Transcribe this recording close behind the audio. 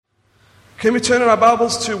Can we turn our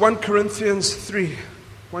Bibles to 1 Corinthians 3?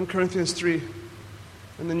 1 Corinthians 3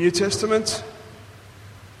 in the New Testament.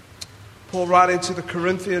 Paul writing to the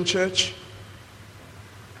Corinthian church.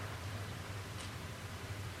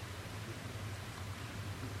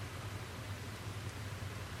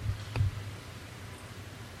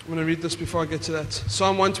 I'm going to read this before I get to that.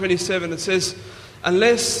 Psalm 127, it says,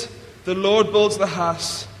 "Unless the Lord builds the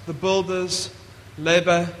house, the builders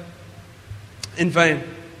labor in vain."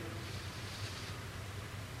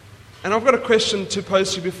 And I've got a question to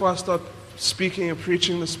pose to you before I start speaking and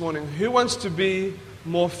preaching this morning. Who wants to be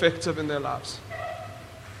more effective in their lives?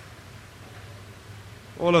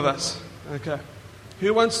 All of us. Okay.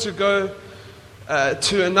 Who wants to go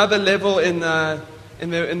to another level in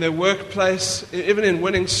their workplace, even in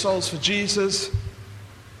winning souls for Jesus?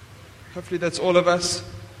 Hopefully that's all of us.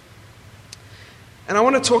 And I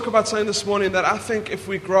want to talk about something this morning that I think if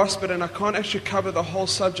we grasp it, and I can't actually cover the whole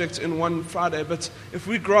subject in one Friday, but if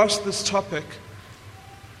we grasp this topic,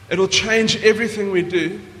 it'll change everything we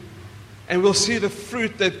do, and we'll see the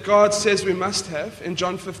fruit that God says we must have. In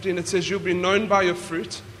John 15 it says, "You'll be known by your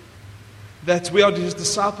fruit," that we are His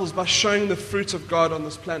disciples by showing the fruit of God on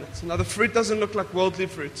this planet. Now the fruit doesn't look like worldly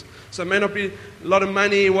fruit, so it may not be a lot of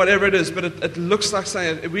money, whatever it is, but it looks like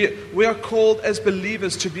saying we are called as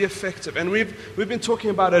believers to be effective. And we've been talking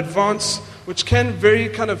about advance, which can very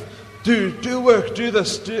kind of do work, do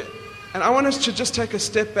this, do. And I want us to just take a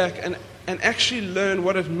step back and actually learn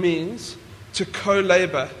what it means to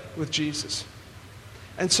co-labor with Jesus.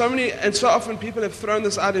 And so often people have thrown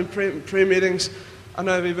this out in prayer meetings. I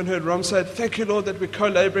know I've even heard Rom say, "Thank you, Lord, that we're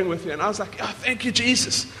co-laboring with you." And I was like, "Oh, thank you,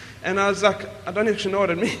 Jesus." And I was like, I don't actually know what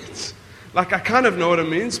it means. Like, I kind of know what it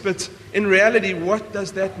means, but in reality, what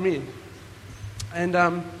does that mean? And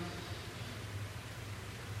I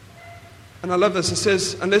love this. It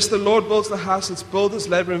says, "Unless the Lord builds the house, its builders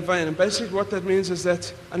labor in vain." And basically what that means is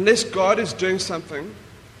that unless God is doing something,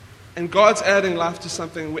 and God's adding life to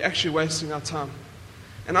something, we're actually wasting our time.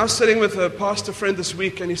 And I was sitting with a pastor friend this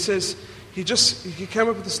week, and he says, he came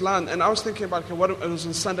up with this line, and I was thinking about, okay, it was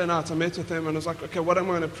on Sunday night, I met with him, and I was like, okay, what am I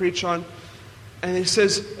going to preach on? And he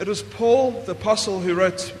says, it was Paul, the apostle, who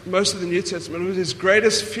wrote most of the New Testament. It was his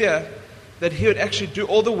greatest fear that he would actually do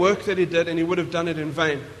all the work that he did, and he would have done it in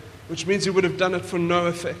vain, which means he would have done it for no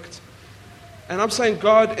effect. And I'm saying,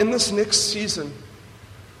 God, in this next season,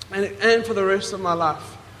 and for the rest of my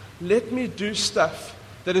life, let me do stuff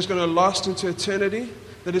that is going to last into eternity,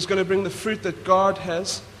 that is going to bring the fruit that God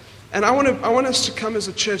has. And I want us to come as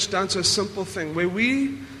a church down to a simple thing. Where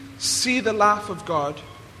we see the life of God,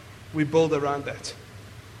 we build around that.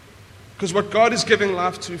 Because what God is giving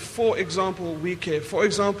life to, for example, we care. For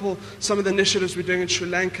example, some of the initiatives we're doing in Sri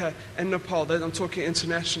Lanka and Nepal, that I'm talking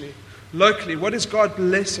internationally. Locally, what is God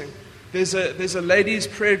blessing? There's a ladies'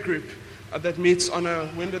 prayer group that meets on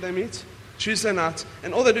when do they meet? Tuesday night.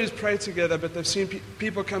 And all they do is pray together, but they've seen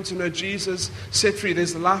people come to know Jesus, set free.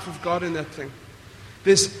 There's the life of God in that thing.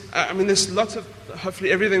 There's lots of, hopefully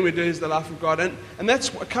everything we do is the life of God. And that's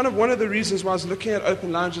kind of one of the reasons why I was looking at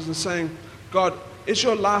open lounges and saying, God, is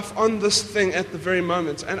your life on this thing at the very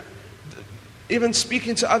moment? And even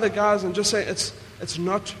speaking to other guys and just saying, it's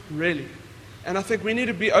not really. And I think we need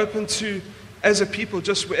to be open to, as a people,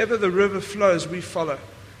 just wherever the river flows, we follow.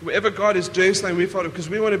 Wherever God is doing something, we follow. Because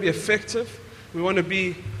we want to be effective. And we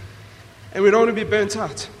don't want to be burnt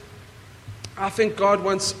out. I think God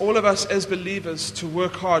wants all of us as believers to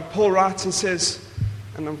work hard. Paul writes and says,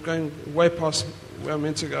 and I'm going way past where I'm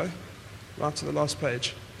meant to go, right to the last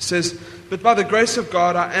page. He says, "But by the grace of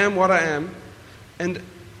God I am what I am,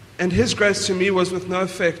 and His grace to me was with no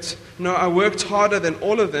effect. No, I worked harder than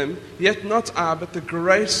all of them, yet not I, but the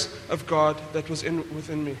grace of God that was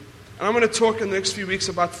within me." And I'm going to talk in the next few weeks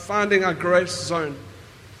about finding our grace zone.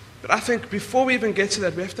 But I think before we even get to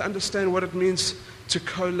that, we have to understand what it means to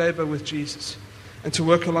co-labor with Jesus and to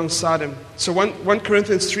work alongside Him. So 1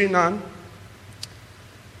 Corinthians 3:9.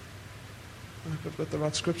 I hope I've got the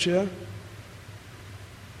right scripture here.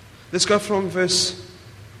 Let's go from verse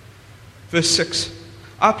 6.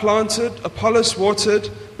 "I planted, Apollos watered,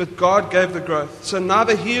 but God gave the growth. So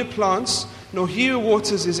neither he who plants nor he who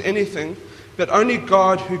waters is anything, but only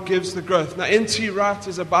God who gives the growth." Now, N.T. Wright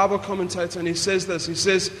is a Bible commentator, and he says this. He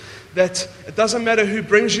says that it doesn't matter who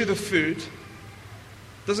brings you the food.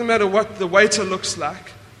 It doesn't matter what the waiter looks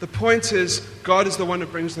like. The point is, God is the one who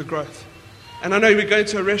brings the growth. And I know we go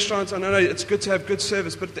into a restaurant, and I know it's good to have good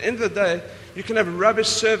service, but at the end of the day, you can have rubbish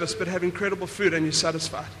service, but have incredible food, and you're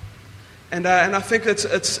satisfied. And I think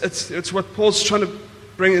it's what Paul's trying to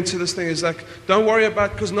bring into this thing is like, don't worry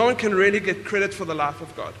about, because no one can really get credit for the life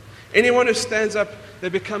of God. Anyone who stands up, they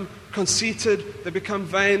become conceited, they become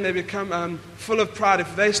vain, they become full of pride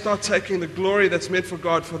if they start taking the glory that's meant for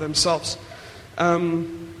God for themselves. I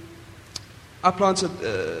planted,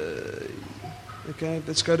 okay,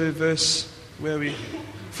 let's go to verse where we,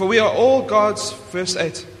 for we are all God's, verse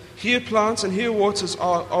 8. He who plants and he who waters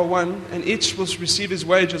are one, and each will receive his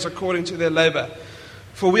wages according to their labor.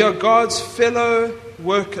 For we are God's fellow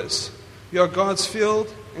workers. We are God's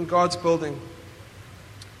field and God's building.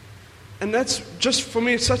 And that's just, for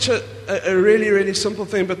me, such a really, really simple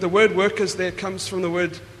thing. But the word workers there comes from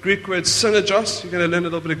the Greek word synergos. You're going to learn a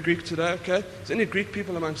little bit of Greek today, okay? Is there any Greek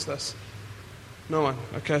people amongst us? No one.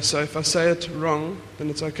 Okay, so if I say it wrong,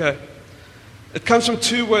 then it's okay. It comes from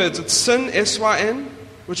two words. It's syn, S-Y-N,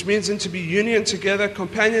 which means to be union together,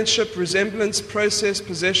 companionship, resemblance, process,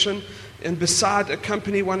 possession, and beside,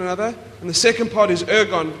 accompany one another. And the second part is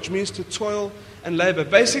ergon, which means to toil and labor.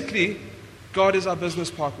 Basically, God is our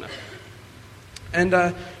business partner. And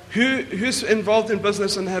who's involved in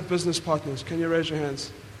business and have business partners? Can you raise your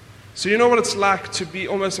hands? So you know what it's like to be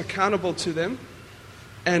almost accountable to them.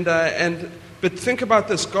 But think about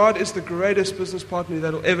this. God is the greatest business partner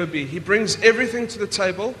that will ever be. He brings everything to the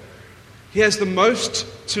table. He has the most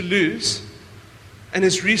to lose. And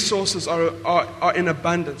his resources are in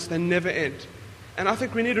abundance. They never end. And I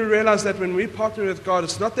think we need to realize that when we partner with God,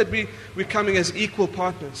 it's not that we're coming as equal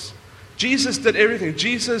partners. Jesus did everything.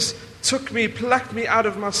 Jesus took me, plucked me out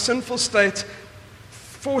of my sinful state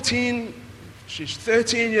 13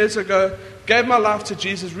 years ago, gave my life to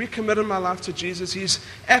Jesus, recommitted my life to Jesus. He's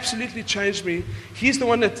absolutely changed me. He's the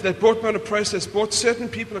one that brought me on a process, brought certain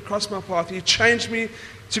people across my path. He changed me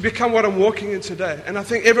to become what I'm walking in today. And I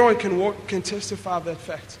think everyone can testify of that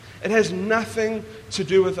fact. It has nothing to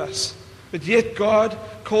do with us. But yet God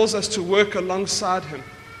calls us to work alongside him.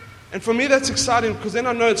 And for me that's exciting, because then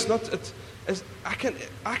I know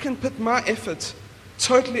I can put my effort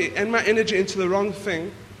totally and my energy into the wrong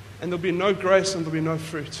thing, and there'll be no grace and there'll be no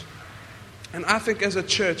fruit. And I think as a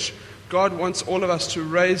church, God wants all of us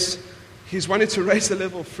He's wanting to raise the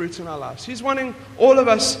level of fruit in our lives. He's wanting all of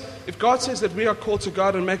us, if God says that we are called to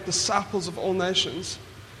God and make disciples of all nations,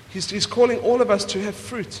 He's calling all of us to have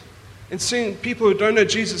fruit and seeing people who don't know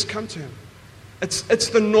Jesus come to Him. It's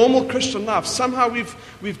the normal Christian life. Somehow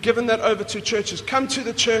we've given that over to churches. Come to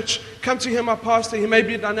the church, come to hear my pastor. He may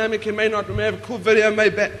be dynamic, he may not. We may have a cool video,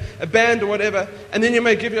 a band or whatever, and then you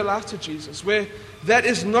may give your life to Jesus. Where that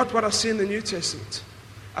is not what I see in the New Testament.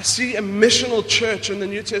 I see a missional church in the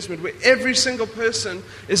New Testament where every single person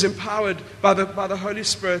is empowered by the Holy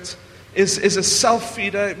Spirit, is a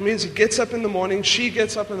self-feeder. It means he gets up in the morning, she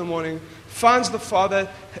gets up in the morning, finds the Father,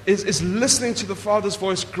 is listening to the Father's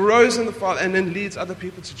voice, grows in the Father, and then leads other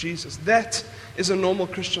people to Jesus. That is a normal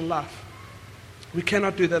Christian life. We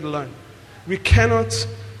cannot do that alone. We cannot.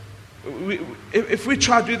 If we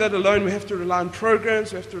try to do that alone, we have to rely on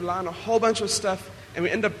programs, we have to rely on a whole bunch of stuff, and we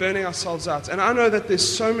end up burning ourselves out. And I know that there's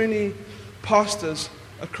so many pastors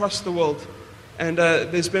across the world. And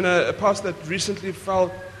there's been a pastor that recently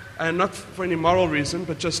fell, not for any moral reason,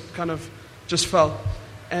 but just fell.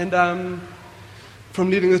 And from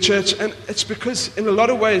leading the church. And it's because in a lot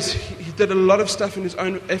of ways he did a lot of stuff in his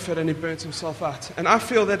own effort and he burnt himself out. And I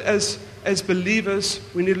feel that as believers,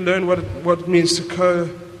 we need to learn what it means to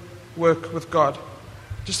co-work with God.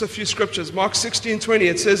 Just a few scriptures. Mark 16:20,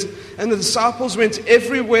 it says, and the disciples went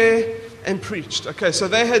everywhere and preached. Okay, so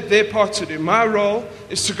they had their part to do. My role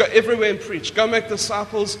is to go everywhere and preach. Go make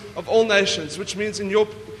disciples of all nations, which means in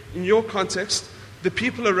your context, the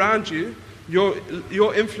people around you,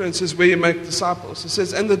 your influence is where you make disciples. It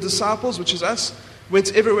says, and the disciples, which is us,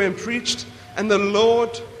 went everywhere and preached, and the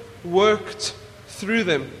Lord worked through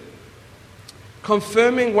them,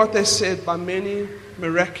 confirming what they said by many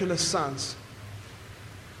miraculous signs.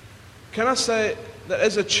 Can I say that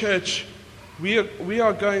as a church, we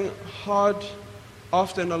are going hard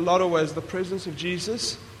after, in a lot of ways, the presence of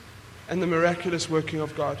Jesus and the miraculous working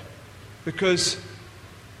of God? Because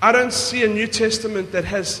I don't see a New Testament that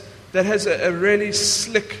has a really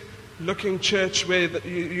slick-looking church where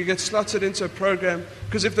you get slotted into a program.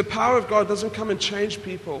 Because if the power of God doesn't come and change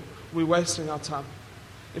people, we're wasting our time.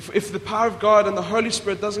 If the power of God and the Holy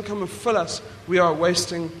Spirit doesn't come and fill us, we are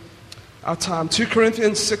wasting our time. 2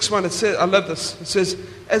 Corinthians 6:1, it says, I love this. It says,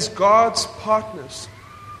 as God's partners,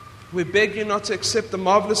 we beg you not to accept the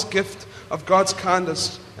marvelous gift of God's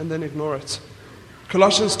kindness and then ignore it.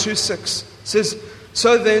 Colossians 2:6 says,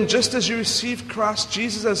 so then, just as you received Christ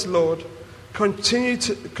Jesus as Lord, continue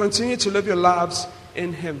to live your lives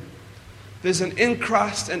in Him. There's an in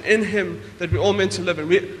Christ and in Him that we're all meant to live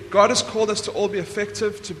in. God has called us to all be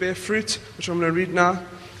effective, to bear fruit, which I'm going to read now.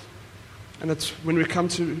 And it's when we come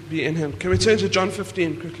to be in Him. Can we turn to John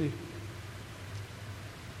 15 quickly?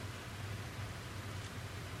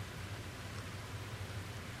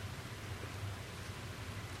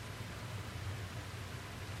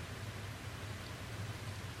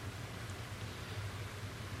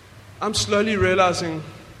 I'm slowly realizing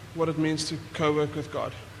what it means to co-work with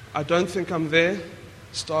God. I don't think I'm there.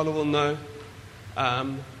 Starla will know.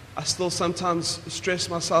 I still sometimes stress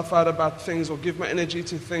myself out about things or give my energy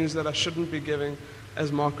to things that I shouldn't be giving,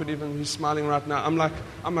 as Mark would even, he's smiling right now. I'm like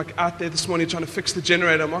out there this morning trying to fix the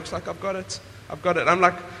generator. Mark's like, I've got it.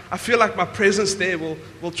 I feel like my presence there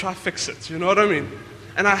will try to fix it. You know what I mean?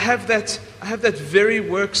 And I have that very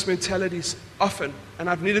works mentality often. And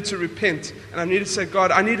I've needed to repent. And I've needed to say,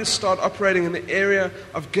 God, I need to start operating in the area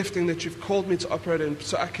of gifting that you've called me to operate in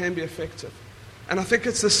so I can be effective. And I think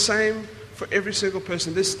it's the same for every single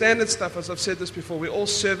person. There's standard stuff, as I've said this before. We're all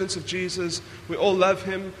servants of Jesus. We all love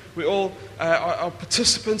Him. We all are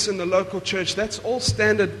participants in the local church. That's all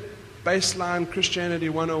standard baseline Christianity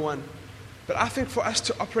 101. But I think for us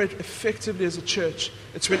to operate effectively as a church,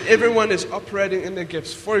 it's when everyone is operating in their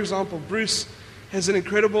gifts. For example, Bruce has an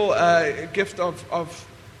incredible gift of,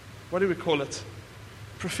 what do we call it?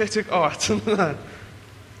 Prophetic art. A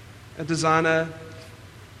designer,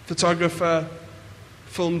 photographer,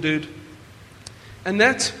 film dude. And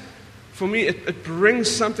that, for me, it brings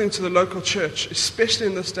something to the local church, especially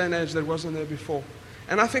in this day and age that wasn't there before.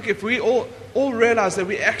 And I think if we all realize that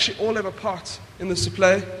we actually all have a part in this to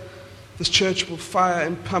play, this church will fire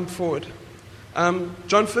and pump forward. John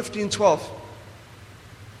 15:12.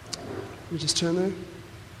 Let me just turn there.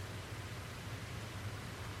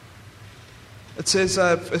 It says,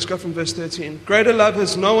 let's go from verse 13. Greater love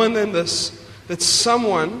has no one than this, that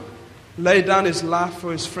someone lay down his life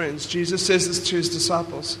for his friends. Jesus says this to his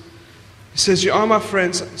disciples. He says, you are my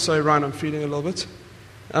friends. Sorry, Ryan, I'm feeding a little bit.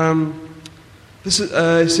 He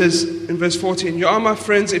says in verse 14, you are my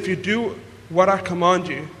friends if you do what I command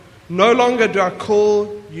you. No longer do I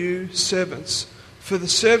call you servants, for the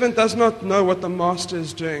servant does not know what the master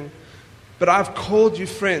is doing. But I've called you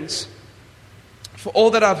friends. For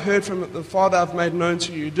all that I've heard from the Father I've made known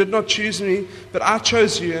to you. You did not choose me, but I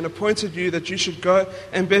chose you and appointed you that you should go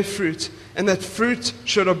and bear fruit, and that fruit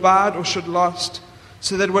should abide or should last,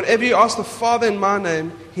 so that whatever you ask the Father in my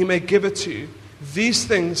name, He may give it to you. These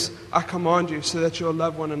things I command you, so that you'll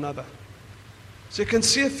love one another. So you can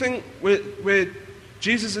see a thing where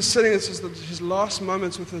Jesus is sitting, this is his last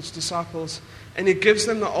moments with His disciples, and He gives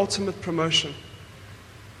them the ultimate promotion.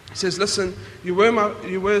 He says, listen,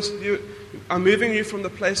 I'm moving you from the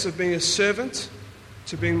place of being a servant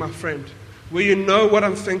to being my friend, where you know what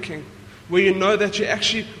I'm thinking, where you know that you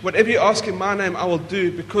actually, whatever you ask in my name, I will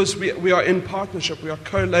do, because we are in partnership, we are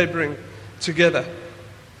co-laboring together.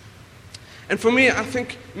 And for me, I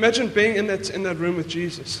think, imagine being in that room with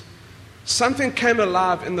Jesus. Something came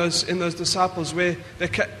alive in those disciples where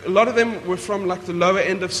a lot of them were from like the lower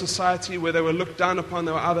end of society, where they were looked down upon.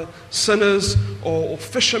 They were either sinners or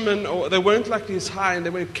fishermen, or they weren't like these high, and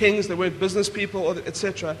they weren't kings, they weren't business people,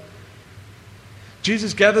 etc.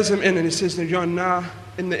 Jesus gathers them in and He says, you're now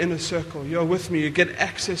in the inner circle. You're with me. You get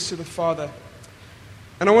access to the Father.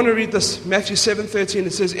 And I want to read this, Matthew 7:13.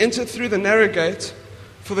 It says, enter through the narrow gate,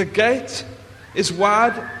 for the gate is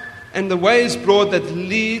wide and the way is broad that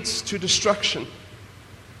leads to destruction.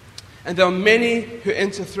 And there are many who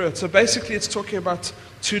enter through it. So basically it's talking about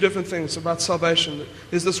two different things about salvation.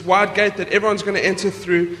 There's this wide gate that everyone's going to enter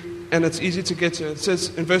through, and it's easy to get to. It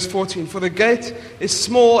says in verse 14, for the gate is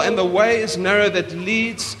small and the way is narrow that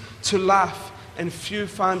leads to life, and few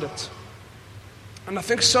find it. And I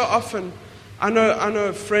think so often, I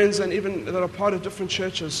know friends and even that are part of different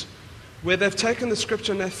churches where they've taken the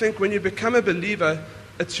scripture and they think when you become a believer,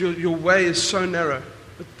 it's your way is so narrow.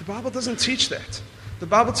 But the Bible doesn't teach that. The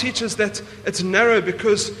Bible teaches that it's narrow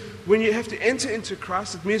because when you have to enter into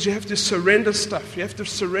Christ, it means you have to surrender stuff. You have to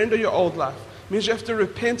surrender your old life. It means you have to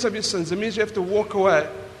repent of your sins. It means you have to walk away.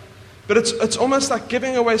 But it's almost like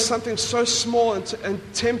giving away something so small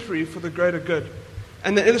and temporary for the greater good.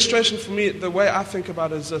 And the illustration for me, the way I think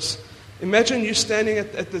about it is this. Imagine you standing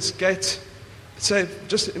at this gate. Say,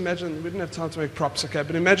 just imagine, we didn't have time to make props, okay?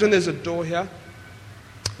 But imagine there's a door here.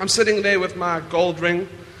 I'm sitting there with my gold ring,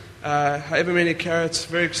 however many carats,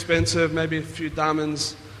 very expensive, maybe a few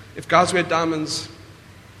diamonds. If guys wear diamonds,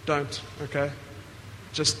 don't, okay?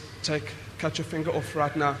 Just cut your finger off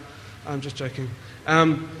right now. I'm just joking.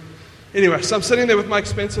 Anyway, so I'm sitting there with my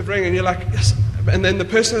expensive ring, and you're like, yes. And then the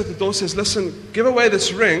person at the door says, listen, give away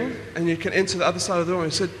this ring, and you can enter the other side of the door.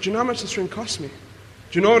 And he said, do you know how much this ring cost me?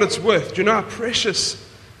 Do you know what it's worth? Do you know how precious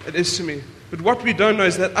it is to me? But what we don't know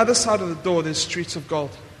is that other side of the door, there's streets of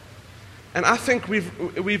gold. And I think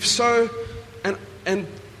we've so, and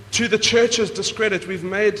to the church's discredit, we've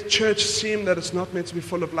made church seem that it's not meant to be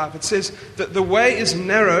full of life. It says that the way is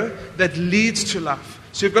narrow that leads to life.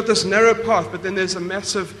 So you've got this narrow path, but then there's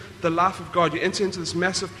the life of God. You enter into this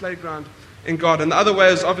massive playground in God. And the other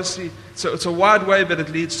way is obviously, so it's a wide way, but it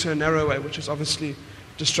leads to a narrow way, which is obviously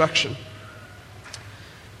destruction.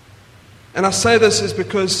 And I say this is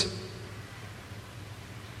because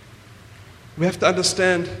we have to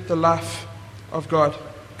understand the life of God.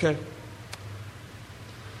 Okay.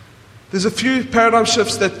 There's a few paradigm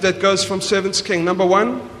shifts that goes from servant to king. Number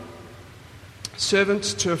one, servant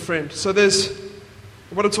to a friend. So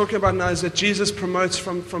what I'm talking about now is that Jesus promotes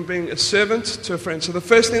from being a servant to a friend. So the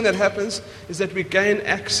first thing that happens is that we gain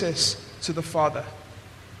access to the Father.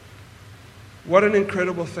 What an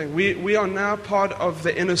incredible thing. We are now part of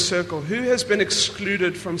the inner circle. Who has been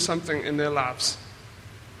excluded from something in their lives?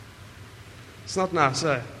 It's not nice,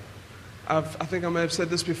 eh? I think I may have said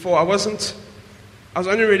this before. I was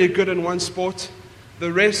only really good in one sport.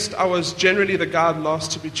 The rest, I was generally the guy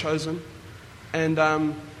last to be chosen. And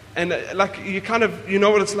like you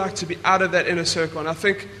know what it's like to be out of that inner circle. And I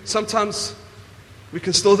think sometimes we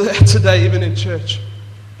can still do that today, even in church.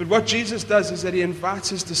 But what Jesus does is that he invites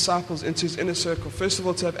his disciples into his inner circle. First of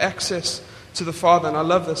all, to have access to the Father. And I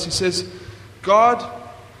love this. He says, God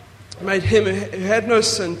made him who had no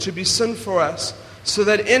sin to be sin for us, so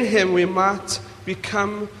that in him we might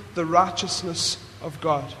become the righteousness of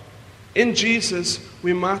God. In Jesus,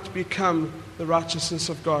 we might become the righteousness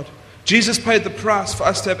of God. Jesus paid the price for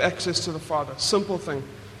us to have access to the Father. Simple thing.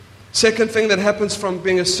 Second thing that happens from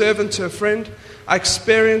being a servant to a friend, our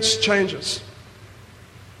experience changes.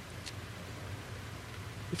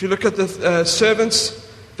 If you look at the servants,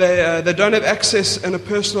 they don't have access in a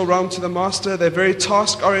personal realm to the master. They're very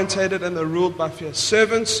task-orientated and they're ruled by fear.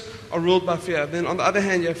 Servants are ruled by fear. Then on the other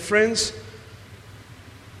hand, you have friends,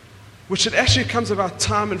 which it actually comes about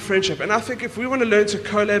time and friendship. And I think if we want to learn to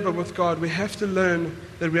co-labor with God, we have to learn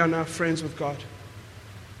that we are now friends with God.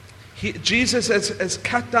 Jesus has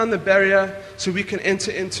cut down the barrier so we can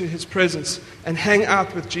enter into his presence and hang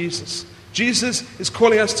out with Jesus. Jesus is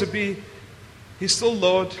calling us to be, he's still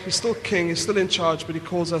Lord, he's still King, he's still in charge, but he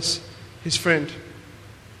calls us his friend.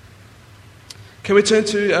 Can we turn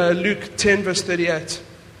to Luke 10, verse 38?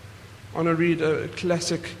 I want to read a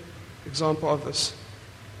classic example of this.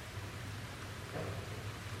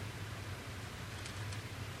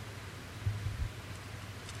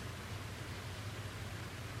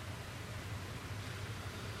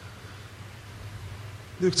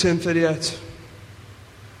 Luke 10:38.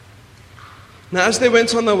 Now as they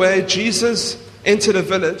went on their way, Jesus entered a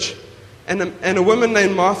village, and a woman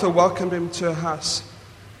named Martha welcomed him to her house.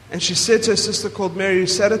 And she said to her sister called Mary, who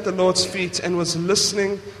sat at the Lord's feet and was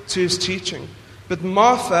listening to his teaching. But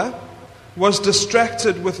Martha was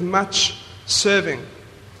distracted with much serving.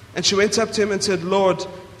 And she went up to him and said, Lord,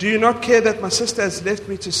 do you not care that my sister has left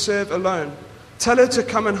me to serve alone? Tell her to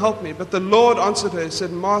come and help me. But the Lord answered her and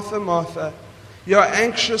said, Martha, Martha, you are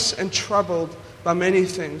anxious and troubled by many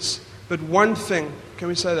things, but one thing, can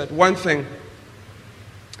we say that? One thing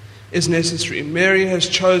is necessary. Mary has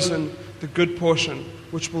chosen the good portion,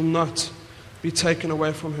 which will not be taken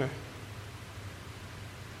away from her.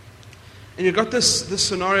 And you've got this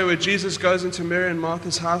scenario where Jesus goes into Mary and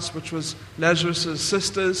Martha's house, which was Lazarus'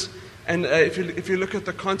 sisters. And if you look at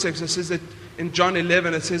the context, it says that in John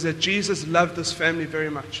 11, it says that Jesus loved this family very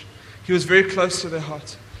much. He was very close to their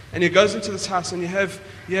heart. And he goes into this house, and you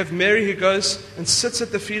have Mary who goes and sits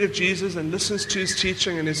at the feet of Jesus and listens to his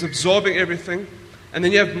teaching and is absorbing everything. And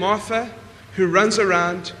then you have Martha who runs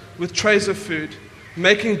around with trays of food,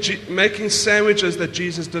 making sandwiches that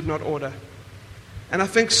Jesus did not order. And I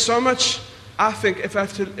think so much,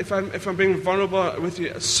 if I'm being vulnerable with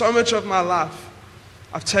you, so much of my life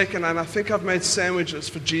I've taken and I think I've made sandwiches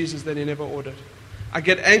for Jesus that he never ordered. I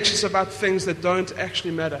get anxious about things that don't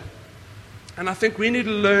actually matter. And I think we need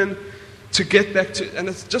to learn to get back to, and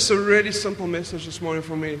it's just a really simple message this morning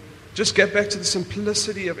for me, just get back to the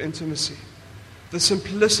simplicity of intimacy, the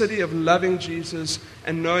simplicity of loving Jesus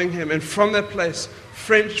and knowing him. And from that place,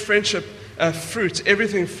 friendship, fruit,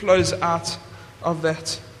 everything flows out of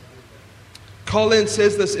that. Colin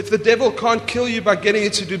says this, if the devil can't kill you by getting you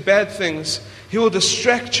to do bad things, he will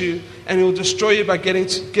distract you and he will destroy you by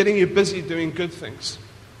getting you busy doing good things.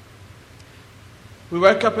 We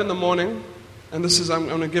wake up in the morning, and I'm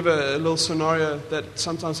going to give a little scenario that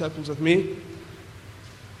sometimes happens with me.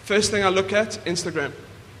 First thing I look at, Instagram.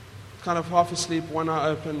 Kind of half asleep, one eye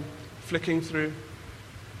open, flicking through.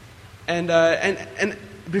 And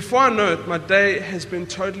before I know it, my day has been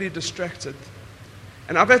totally distracted.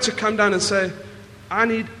 And I've had to come down and say,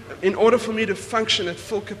 in order for me to function at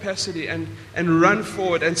full capacity and run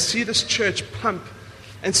forward and see this church pump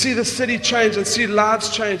and see the city change and see lives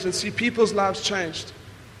changed and see people's lives changed,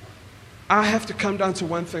 I have to come down to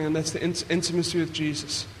one thing, and that's the intimacy with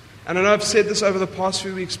Jesus. And I know I've said this over the past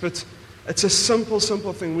few weeks, but it's a simple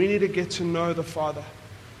thing. We need to get to know the Father.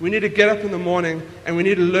 We need to get up in the morning and we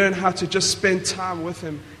need to learn how to just spend time with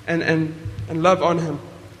Him and love on Him.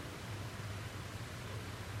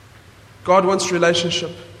 God wants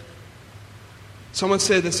relationship. Someone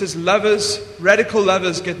said, this says, radical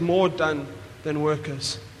lovers get more done than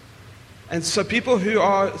workers. And so people who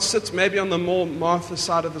sit maybe on the more Martha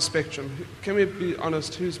side of the spectrum, can we be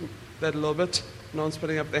honest, who's that a little bit? No one's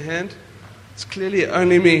putting up their hand. It's clearly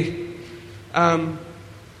only me.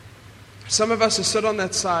 Some of us who sit on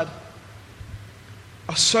that side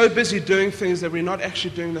are so busy doing things that we're not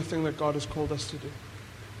actually doing the thing that God has called us to do.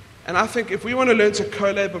 And I think if we want to learn to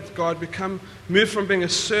collab with God, move from being a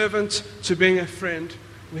servant to being a friend,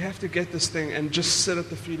 we have to get this thing and just sit at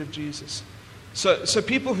the feet of Jesus. So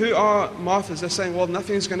people who are Marthas, they're saying, well,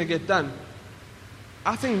 nothing's going to get done.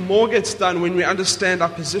 I think more gets done when we understand our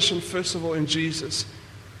position, first of all, in Jesus.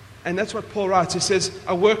 And that's what Paul writes. He says,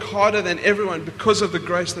 I work harder than everyone because of the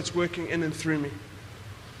grace that's working in and through me.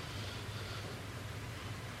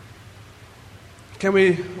 Can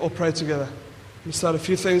we all pray together? We'll start a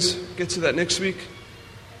few things, get to that next week.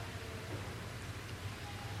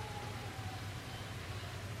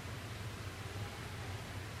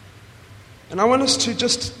 And I want us to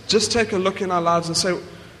just take a look in our lives and say,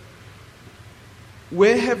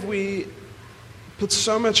 where have we put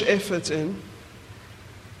so much effort in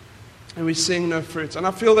and we're seeing no fruit? And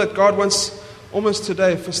I feel that God wants almost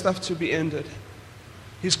today for stuff to be ended.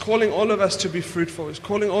 He's calling all of us to be fruitful. He's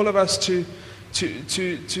calling all of us to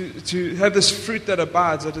have this fruit that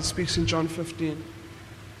abides, that it speaks in John 15.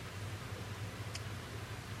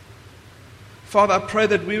 Father, I pray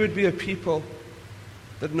that we would be a people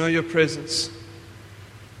that know your presence.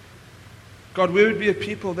 God, we would be a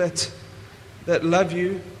people that love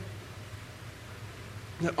you,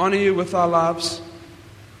 that honor you with our lives.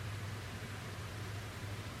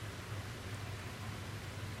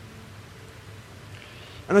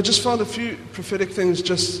 And I just found a few prophetic things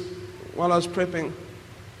just while I was prepping.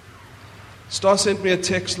 Star sent me a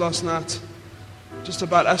text last night just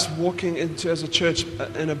about us walking into, as a church,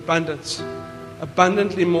 in abundance.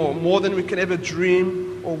 Abundantly more than we can ever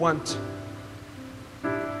dream or want.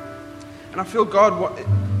 And I feel God,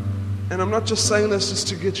 and I'm not just saying this just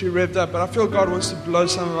to get you revved up, but I feel God wants to blow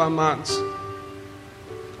some of our minds.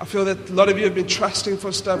 I feel that a lot of you have been trusting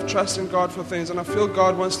for stuff, trusting God for things, and I feel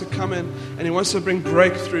God wants to come in and He wants to bring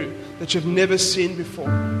breakthrough that you've never seen before.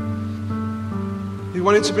 He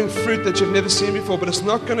wanted to bring fruit that you've never seen before, but it's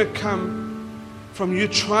not going to come from you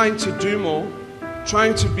trying to do more,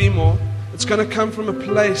 trying to be more. It's going to come from a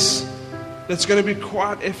place that's going to be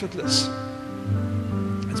quite effortless.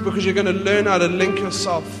 It's because you're going to learn how to link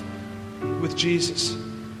yourself with Jesus,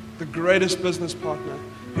 the greatest business partner,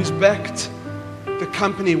 who's backed the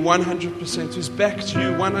company 100%, who's backed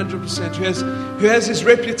you 100%, who has his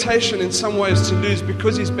reputation in some ways to lose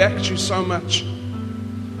because he's backed you so much.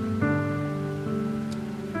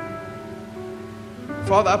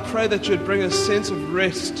 Father, I pray that you'd bring a sense of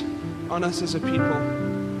rest on us as a people.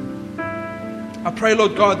 I pray,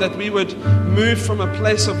 Lord God, that we would move from a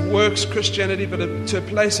place of works Christianity but to a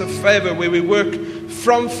place of favor, where we work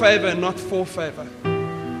from favor and not for favor.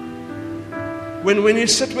 When you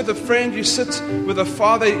sit with a friend, you sit with a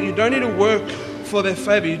father, you don't need to work for their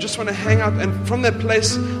favor. You just want to hang out, and from that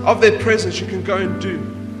place of their presence, you can go and do.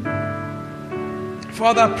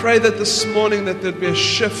 Father, I pray that this morning that there'd be a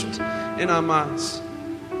shift in our minds.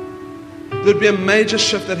 There'd be a major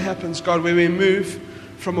shift that happens, God, where we move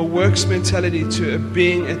from a works mentality to a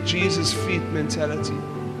being at Jesus' feet mentality.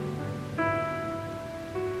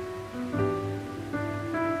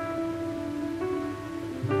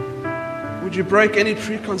 Would you break any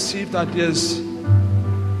preconceived ideas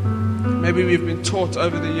maybe we've been taught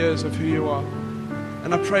over the years of who you are?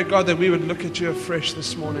 And I pray, God, that we would look at you afresh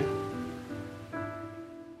this morning.